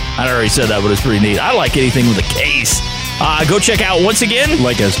case. I already said that, but it's pretty neat. I like anything with a case. Go check out, once again,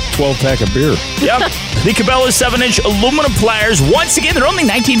 like a 12-pack of beer. Yep. The Cabela's 7-inch aluminum pliers. Once again, they're only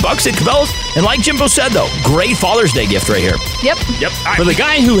 $19 at Cabela's. And like Jimbo said, though, great Father's Day gift right here. Yep. For the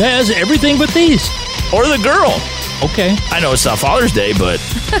guy who has everything but these. Or the girl. Okay. I know it's not Father's Day, but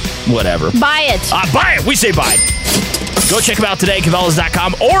whatever. Buy it. Buy it. We say buy it. Go check them out today,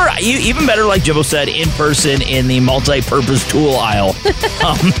 Cabela's.com. Or even better, like Jimbo said, in person in the multi-purpose tool aisle.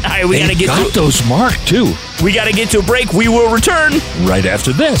 We got to get to those marked, too. We got to get to a break. We will return right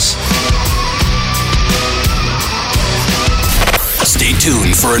after this. Stay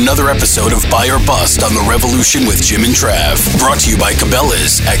tuned for another episode of Buy or Bust on The Revolution with Jim and Trav. Brought to you by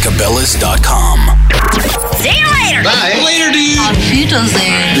Cabela's at Cabela's.com. See you later. Bye. Later, dude. On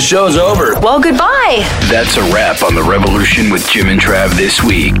Wiedersehen. The show's over. Well, goodbye. That's a wrap on The Revolution with Jim and Trav this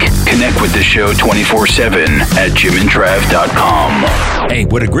week. Connect with the show 24/7 at jimandtrav.com. Hey,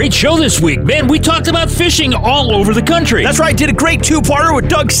 what a great show this week, man. We talked about fishing all over the country. That's right. Did a great two-parter with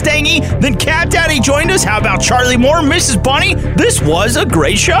Doug Stange. Then Cat Daddy joined us. How about Charlie Moore, Mrs. Bunny? This was a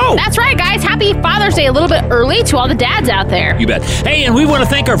great show. That's right, guys. Happy Father's Day a little bit early to all the dads out there. You bet. Hey, and we want to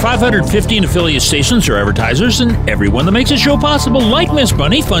thank our 515 affiliate stations, our advertisers, and everyone that makes the show possible, like Miss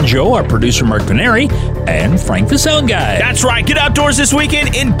Bunny, Fun Joe, our producer Mark Paneri, and Frank the Sound Guy. That's right. Get outdoors this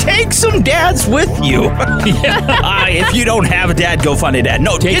weekend and take some dads with you. If you don't have a dad, go find a dad.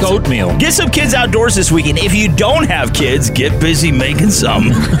 No, take oatmeal. Get some kids outdoors this weekend. If you don't have kids, get busy making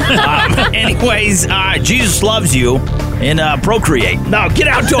some. Anyways, Jesus loves you, and procreate. Now, get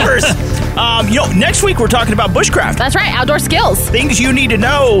outdoors. Next week we're talking about bushcraft. That's right, outdoor skills. Things you need to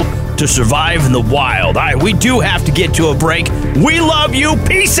know to survive in the wild. All right, we do have to get to a break. We love you.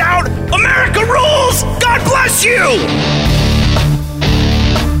 Peace out. America rules. God bless you.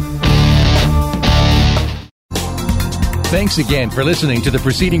 Thanks again for listening to the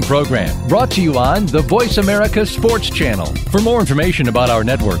preceding program, brought to you on the Voice America Sports Channel. For more information about our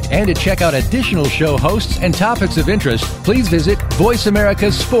network and to check out additional show hosts and topics of interest, please visit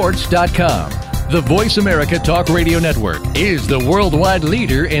voiceamericasports.com. The Voice America Talk Radio Network is the worldwide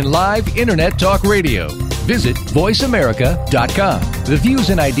leader in live Internet talk radio. Visit voiceamerica.com. The views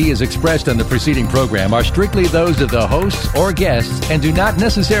and ideas expressed on the preceding program are strictly those of the hosts or guests and do not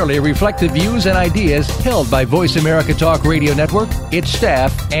necessarily reflect the views and ideas held by Voice America Talk Radio Network, its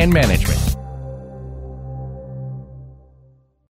staff, and management.